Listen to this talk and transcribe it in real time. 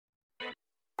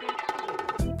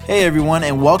Hey everyone,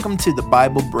 and welcome to the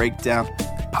Bible Breakdown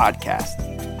Podcast.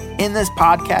 In this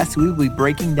podcast, we will be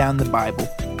breaking down the Bible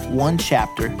one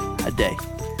chapter a day.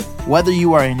 Whether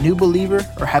you are a new believer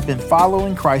or have been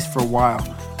following Christ for a while,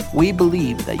 we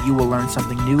believe that you will learn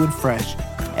something new and fresh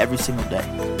every single day.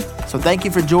 So thank you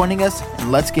for joining us,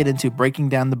 and let's get into breaking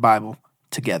down the Bible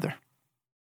together.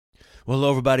 Well,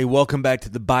 hello everybody. Welcome back to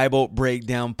the Bible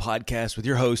Breakdown Podcast with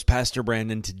your host, Pastor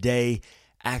Brandon. Today,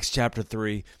 Acts chapter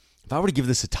 3. If I were to give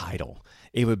this a title,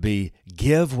 it would be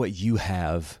Give What You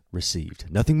Have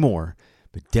Received. Nothing more,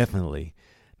 but definitely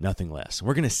nothing less.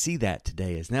 We're going to see that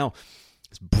today as now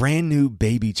this brand new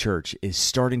baby church is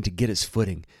starting to get its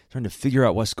footing, starting to figure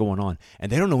out what's going on.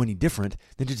 And they don't know any different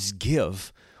than to just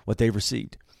give what they've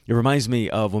received. It reminds me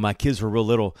of when my kids were real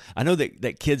little. I know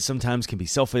that kids sometimes can be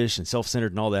selfish and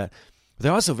self-centered and all that, but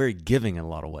they're also very giving in a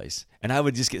lot of ways. And I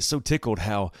would just get so tickled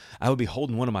how I would be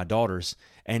holding one of my daughters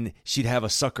and she'd have a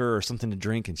sucker or something to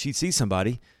drink and she'd see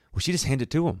somebody. Well, she just hand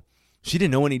it to them. She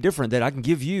didn't know any different that I can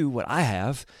give you what I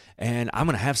have and I'm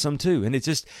going to have some too. And it's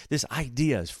just this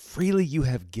idea is freely you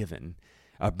have been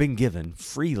given,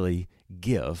 freely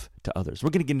give to others. We're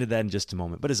going to get into that in just a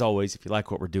moment. But as always, if you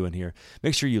like what we're doing here,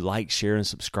 make sure you like, share, and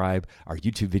subscribe our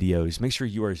YouTube videos. Make sure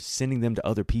you are sending them to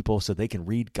other people so they can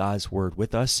read God's Word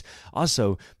with us.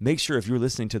 Also, make sure if you're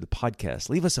listening to the podcast,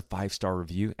 leave us a 5-star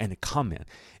review and a comment.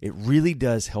 It really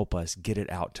does help us get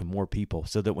it out to more people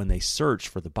so that when they search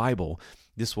for the Bible,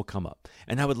 this will come up.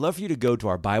 And I would love for you to go to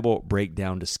our Bible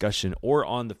breakdown discussion or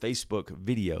on the Facebook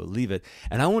video, leave it.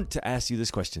 And I want to ask you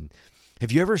this question.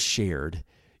 Have you ever shared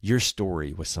your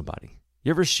story with somebody?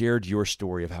 You ever shared your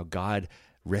story of how God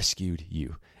rescued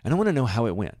you? And I want to know how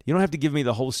it went. You don't have to give me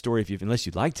the whole story unless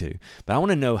you'd like to, but I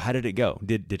want to know, how did it go?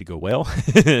 Did it go well?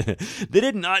 Did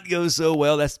it not go so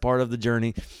well? That's part of the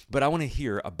journey, but I want to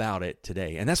hear about it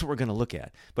today, and that's what we're going to look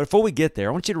at. But before we get there,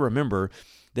 I want you to remember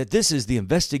that this is the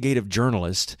investigative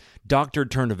journalist,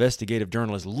 doctor-turned-investigative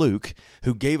journalist Luke,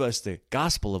 who gave us the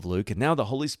Gospel of Luke, and now the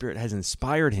Holy Spirit has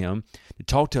inspired him to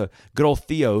talk to good old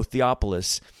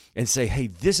Theophilus and say, hey,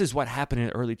 this is what happened in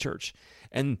the early church.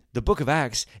 And the book of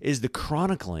Acts is the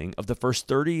chronicling of the first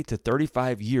 30 to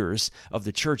 35 years of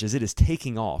the church as it is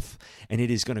taking off, and it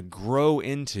is going to grow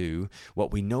into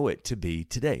what we know it to be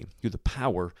today through the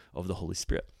power of the Holy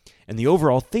Spirit. And the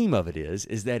overall theme of it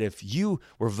is that if you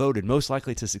were voted most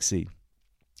likely to succeed,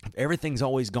 if everything's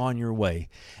always gone your way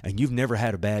and you've never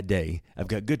had a bad day, I've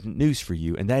got good news for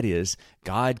you, and that is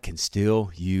God can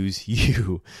still use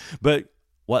you. But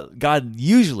what God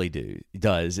usually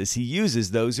does is he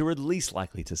uses those who are least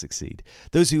likely to succeed,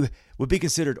 those who would be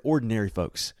considered ordinary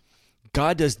folks.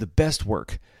 God does the best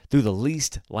work through the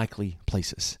least likely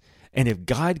places. And if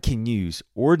God can use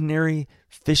ordinary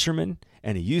fishermen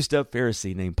and a used-up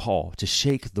Pharisee named Paul to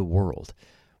shake the world,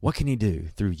 what can he do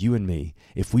through you and me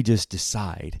if we just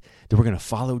decide that we're going to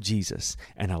follow Jesus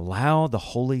and allow the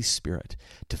Holy Spirit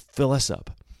to fill us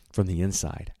up from the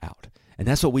inside out? And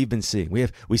that's what we've been seeing.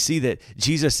 We see that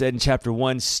Jesus said in chapter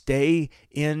 1, stay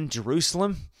in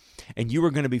Jerusalem, and you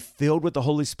are going to be filled with the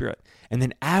Holy Spirit. And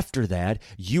then after that,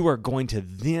 you are going to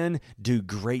then do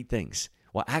great things.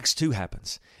 Well, Acts 2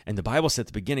 happens, and the Bible said at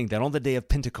the beginning that on the day of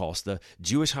Pentecost, the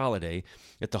Jewish holiday,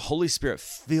 that the Holy Spirit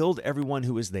filled everyone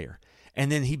who was there. And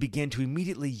then he began to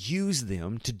immediately use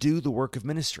them to do the work of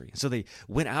ministry. So they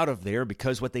went out of there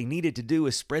because what they needed to do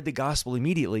is spread the gospel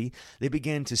immediately. They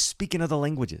began to speak in other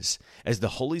languages as the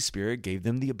Holy Spirit gave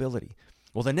them the ability.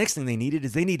 Well, the next thing they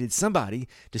needed somebody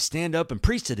to stand up and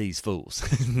preach to these fools.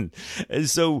 And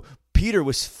so Peter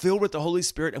was filled with the Holy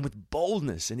Spirit and with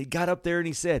boldness. And he got up there and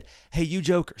he said, hey, you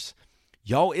jokers,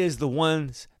 y'all is the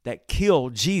ones that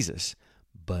killed Jesus.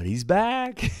 But he's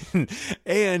back,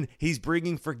 and he's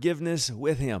bringing forgiveness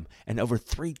with him. And over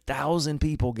 3,000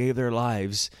 people gave their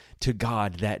lives to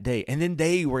God that day. And then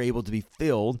they were able to be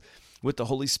filled with the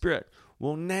Holy Spirit.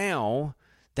 Well, now,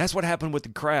 that's what happened with the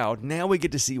crowd. Now we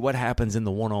get to see what happens in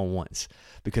the one-on-ones.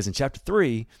 Because in chapter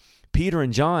 3, Peter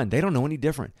and John, they don't know any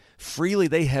different. Freely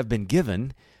they have been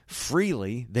given.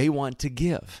 Freely they want to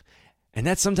give. And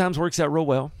that sometimes works out real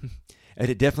well. And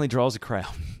it definitely draws a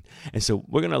crowd. And so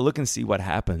we're going to look and see what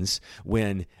happens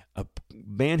when a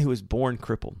man who is born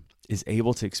crippled is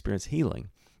able to experience healing.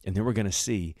 And then we're going to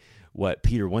see what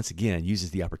Peter, once again,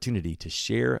 uses the opportunity to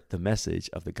share the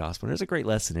message of the gospel. And there's a great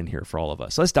lesson in here for all of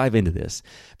us. So let's dive into this.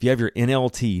 If you have your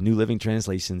NLT, New Living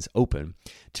Translations, open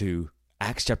to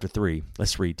Acts chapter 3,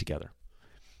 let's read together.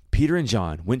 Peter and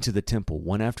John went to the temple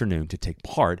one afternoon to take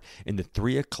part in the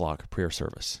 3:00 prayer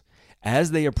service.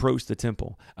 As they approached the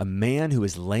temple, a man who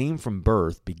was lame from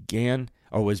birth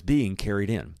was being carried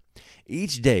in.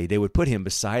 Each day they would put him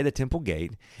beside the temple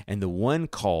gate and the one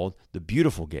called the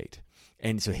Beautiful Gate,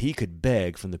 And so he could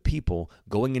beg from the people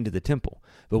going into the temple.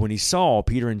 But when he saw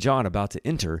Peter and John about to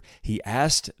enter, he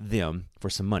asked them for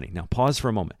some money. Now, pause for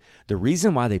a moment. The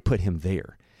reason why they put him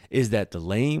there is that the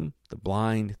lame, the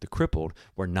blind, the crippled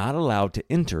were not allowed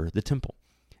to enter the temple.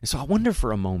 And so I wonder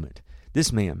for a moment,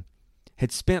 this man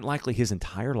had spent likely his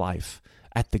entire life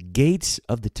at the gates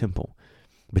of the temple,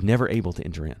 but never able to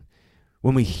enter in.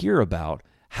 When we hear about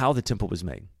how the temple was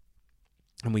made,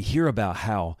 and we hear about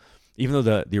how even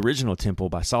though the original temple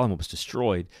by Solomon was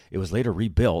destroyed, it was later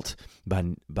rebuilt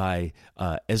by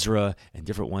Ezra and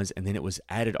different ones, and then it was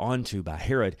added on to by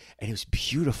Herod, and it was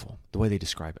beautiful the way they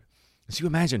describe it. So you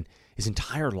imagine his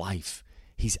entire life,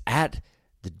 he's at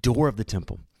the door of the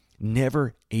temple,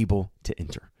 never able to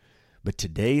enter. But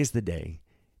today is the day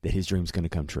that his dream's going to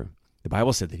come true. The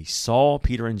Bible said that he saw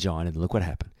Peter and John, and look what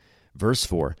happened. Verse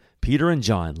 4, Peter and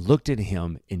John looked at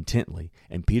him intently,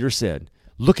 and Peter said,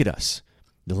 "Look at us."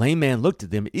 The lame man looked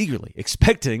at them eagerly,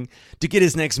 expecting to get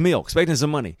his next meal, expecting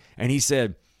some money. And he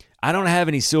said, "I don't have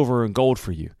any silver and gold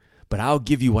for you, but I'll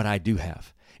give you what I do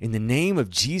have. In the name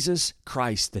of Jesus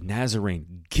Christ the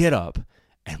Nazarene, get up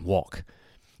and walk."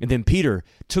 And then Peter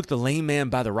took the lame man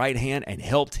by the right hand and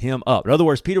helped him up. In other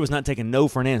words, Peter was not taking no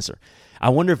for an answer. I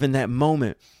wonder if in that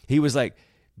moment he was like,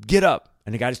 "Get up."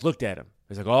 And the guy just looked at him.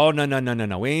 He's like, "Oh,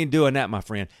 no. We ain't doing that, my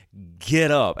friend.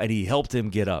 Get up." And he helped him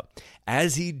get up.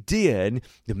 As he did,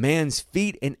 the man's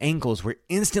feet and ankles were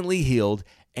instantly healed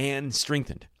and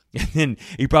strengthened. And then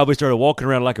he probably started walking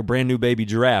around like a brand new baby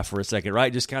giraffe for a second,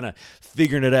 right? Just kind of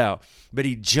figuring it out. But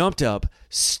he jumped up,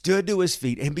 stood to his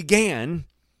feet, and began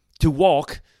to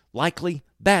walk, likely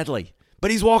badly.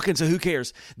 But he's walking, so who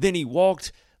cares? Then he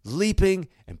walked, leaping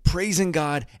and praising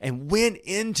God, and went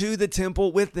into the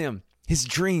temple with them. His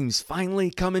dreams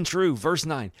finally coming true. Verse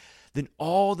 9, then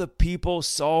all the people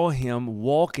saw him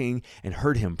walking and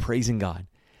heard him praising God.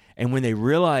 And when they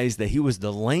realized that he was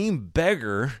the lame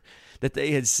beggar that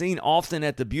they had seen often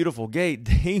at the beautiful gate,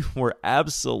 they were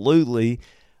absolutely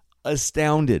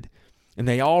astounded. And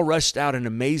they all rushed out in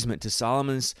amazement to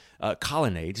Solomon's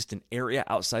colonnade, just an area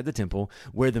outside the temple,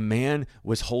 where the man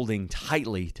was holding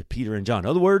tightly to Peter and John. In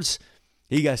other words,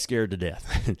 he got scared to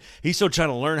death. He's still trying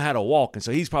to learn how to walk, and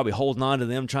so he's probably holding on to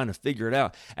them, trying to figure it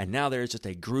out. And now there's just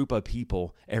a group of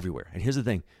people everywhere. And here's the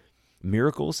thing.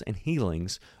 Miracles and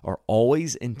healings are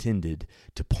always intended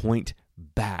to point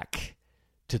back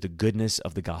to the goodness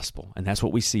of the gospel. And that's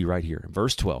what we see right here.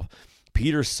 Verse 12,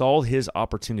 Peter saw his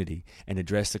opportunity and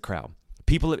addressed the crowd.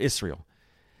 People of Israel,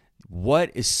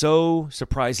 what is so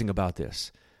surprising about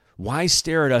this? Why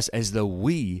stare at us as though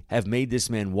we have made this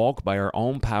man walk by our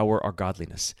own power or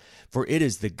godliness? For it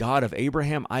is the God of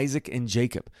Abraham, Isaac, and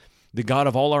Jacob, the God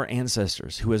of all our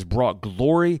ancestors, who has brought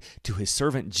glory to his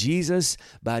servant Jesus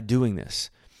by doing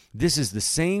this. This is the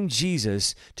same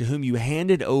Jesus to whom you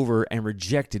handed over and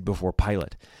rejected before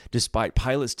Pilate, despite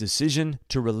Pilate's decision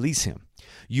to release him.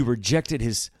 You rejected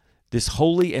this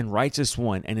holy and righteous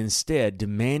one, and instead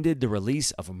demanded the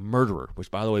release of a murderer,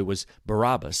 which, by the way, was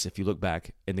Barabbas, if you look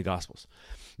back in the Gospels.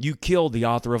 You killed the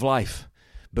author of life,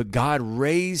 but God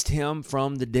raised him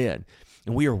from the dead,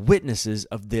 and we are witnesses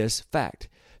of this fact.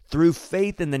 Through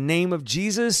faith in the name of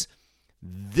Jesus,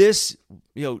 this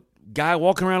guy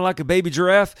walking around like a baby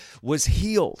giraffe was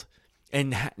healed.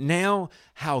 And now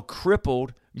how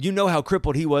crippled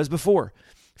he was before.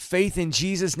 Faith in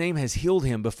Jesus' name has healed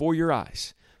him before your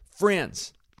eyes.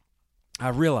 Friends, I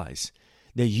realize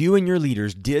that you and your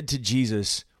leaders did to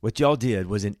Jesus what y'all did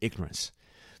was in ignorance.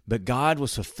 But God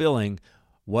was fulfilling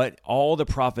what all the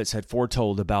prophets had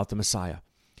foretold about the Messiah,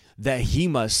 that he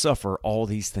must suffer all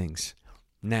these things.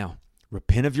 Now,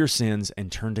 repent of your sins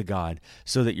and turn to God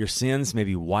so that your sins may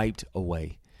be wiped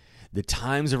away. The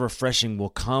times of refreshing will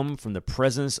come from the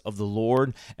presence of the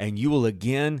Lord, and he will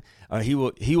again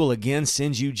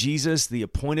send you Jesus, the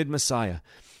appointed Messiah.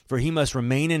 For he must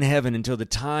remain in heaven until the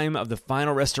time of the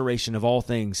final restoration of all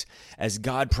things, as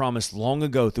God promised long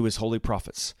ago through his holy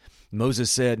prophets.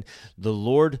 Moses said, "The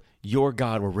Lord your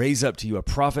God will raise up to you a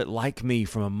prophet like me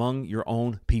from among your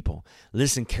own people.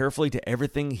 Listen carefully to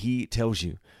everything he tells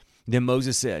you." Then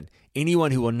Moses said,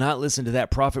 "Anyone who will not listen to that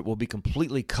prophet will be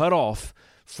completely cut off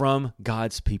from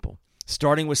God's people."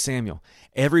 Starting with Samuel,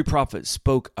 every prophet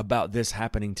spoke about this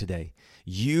happening today.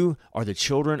 You are the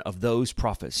children of those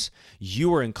prophets.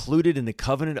 You are included in the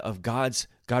covenant of God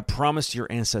promised to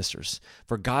your ancestors.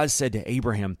 For God said to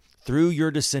Abraham, through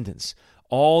your descendants,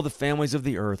 all the families of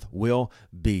the earth will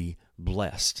be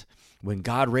blessed. When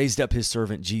God raised up his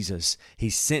servant Jesus, he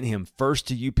sent him first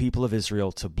to you people of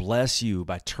Israel to bless you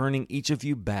by turning each of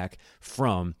you back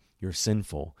from your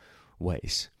sinful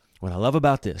ways. What I love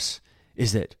about this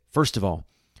is that, first of all,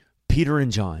 Peter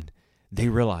and John, they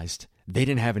realized They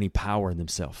didn't have any power in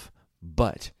themselves,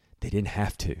 but they didn't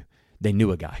have to. They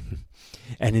knew a guy,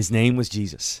 and his name was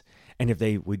Jesus. And if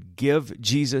they would give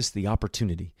Jesus the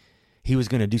opportunity, he was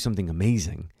going to do something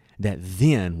amazing that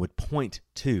then would point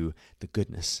to the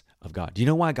goodness of God. Do you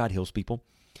know why God heals people?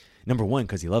 Number one,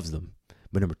 because he loves them.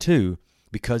 But number two,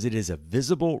 because it is a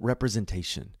visible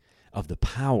representation of the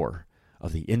power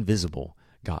of the invisible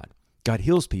God. God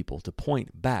heals people to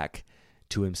point back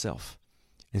to himself.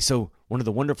 And so one of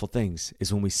the wonderful things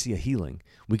is when we see a healing,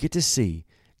 we get to see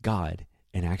God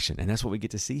in action. And that's what we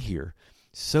get to see here,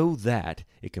 so that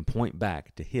it can point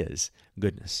back to his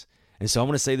goodness. And so I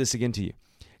want to say this again to you.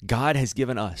 God has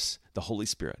given us the Holy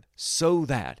Spirit so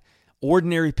that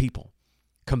ordinary people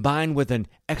combined with an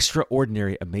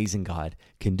extraordinary, amazing God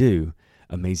can do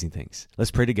amazing things. Let's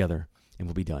pray together and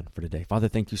we'll be done for today. Father,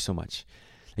 thank you so much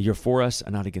that you're for us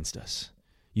and not against us.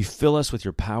 You fill us with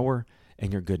your power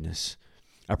and your goodness.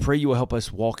 I pray you will help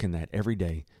us walk in that every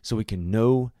day so we can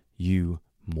know you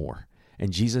more.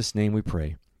 In Jesus' name we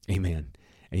pray. Amen.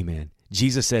 Amen.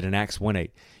 Jesus said in Acts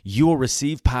 1:8, you will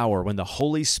receive power when the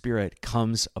Holy Spirit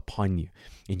comes upon you,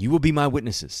 and you will be my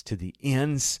witnesses to the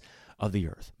ends of the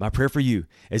earth. My prayer for you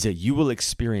is that you will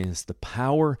experience the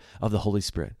power of the Holy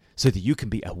Spirit so that you can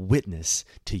be a witness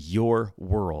to your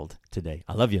world today.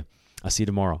 I love you. I'll see you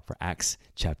tomorrow for Acts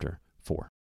chapter 4.